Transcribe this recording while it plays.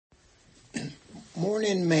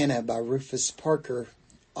Morning Manna by Rufus Parker,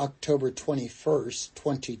 October 21st,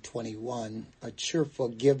 2021. A cheerful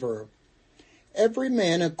giver. Every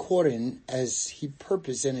man according as he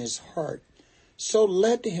purpose in his heart, so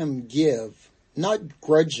let him give, not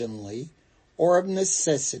grudgingly or of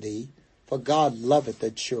necessity, for God loveth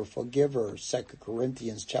a cheerful giver. 2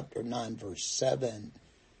 Corinthians chapter 9, verse 7.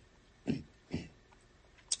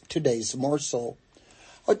 Today's morsel.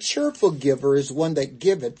 A cheerful giver is one that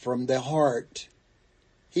giveth from the heart.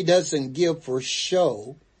 He doesn't give for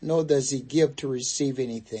show, nor does he give to receive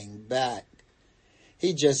anything back.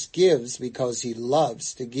 He just gives because he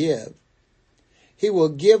loves to give. He will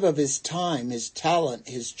give of his time, his talent,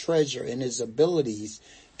 his treasure, and his abilities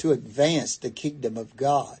to advance the kingdom of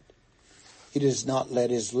God. He does not let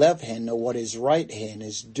his left hand know what his right hand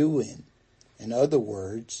is doing. In other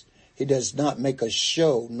words, he does not make a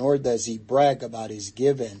show, nor does he brag about his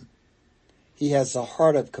giving. He has a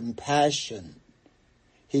heart of compassion.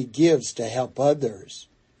 He gives to help others.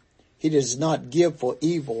 He does not give for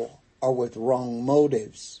evil or with wrong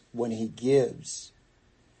motives when he gives.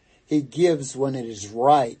 He gives when it is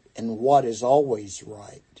right and what is always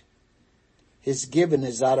right. His giving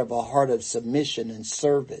is out of a heart of submission and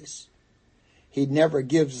service. He never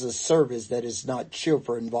gives a service that is not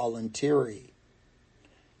cheerful and voluntary.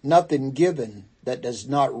 Nothing given that does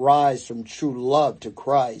not rise from true love to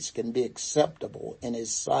Christ can be acceptable in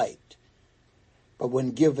his sight. But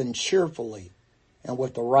when given cheerfully and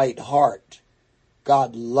with the right heart,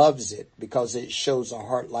 God loves it because it shows a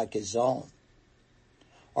heart like his own.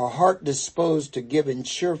 A heart disposed to giving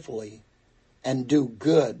cheerfully and do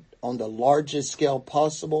good on the largest scale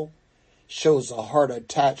possible shows a heart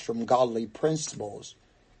attached from godly principles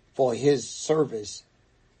for his service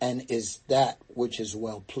and is that which is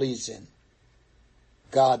well-pleasing.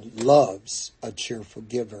 God loves a cheerful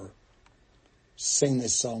giver. Sing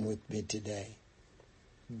this song with me today.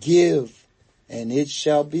 Give, and it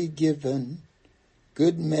shall be given.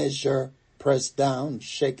 Good measure, pressed down,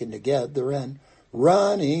 shaken together, and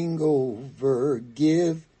running over.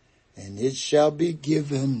 Give, and it shall be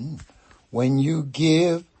given. When you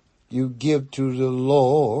give to the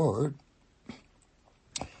Lord.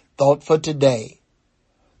 Thought for today.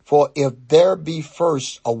 For if there be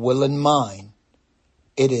first a willing mind,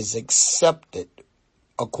 it is accepted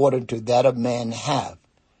according to that a man hath,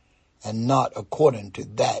 and not according to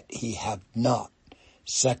that he hath not.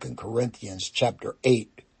 2 Corinthians chapter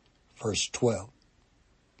 8, verse 12.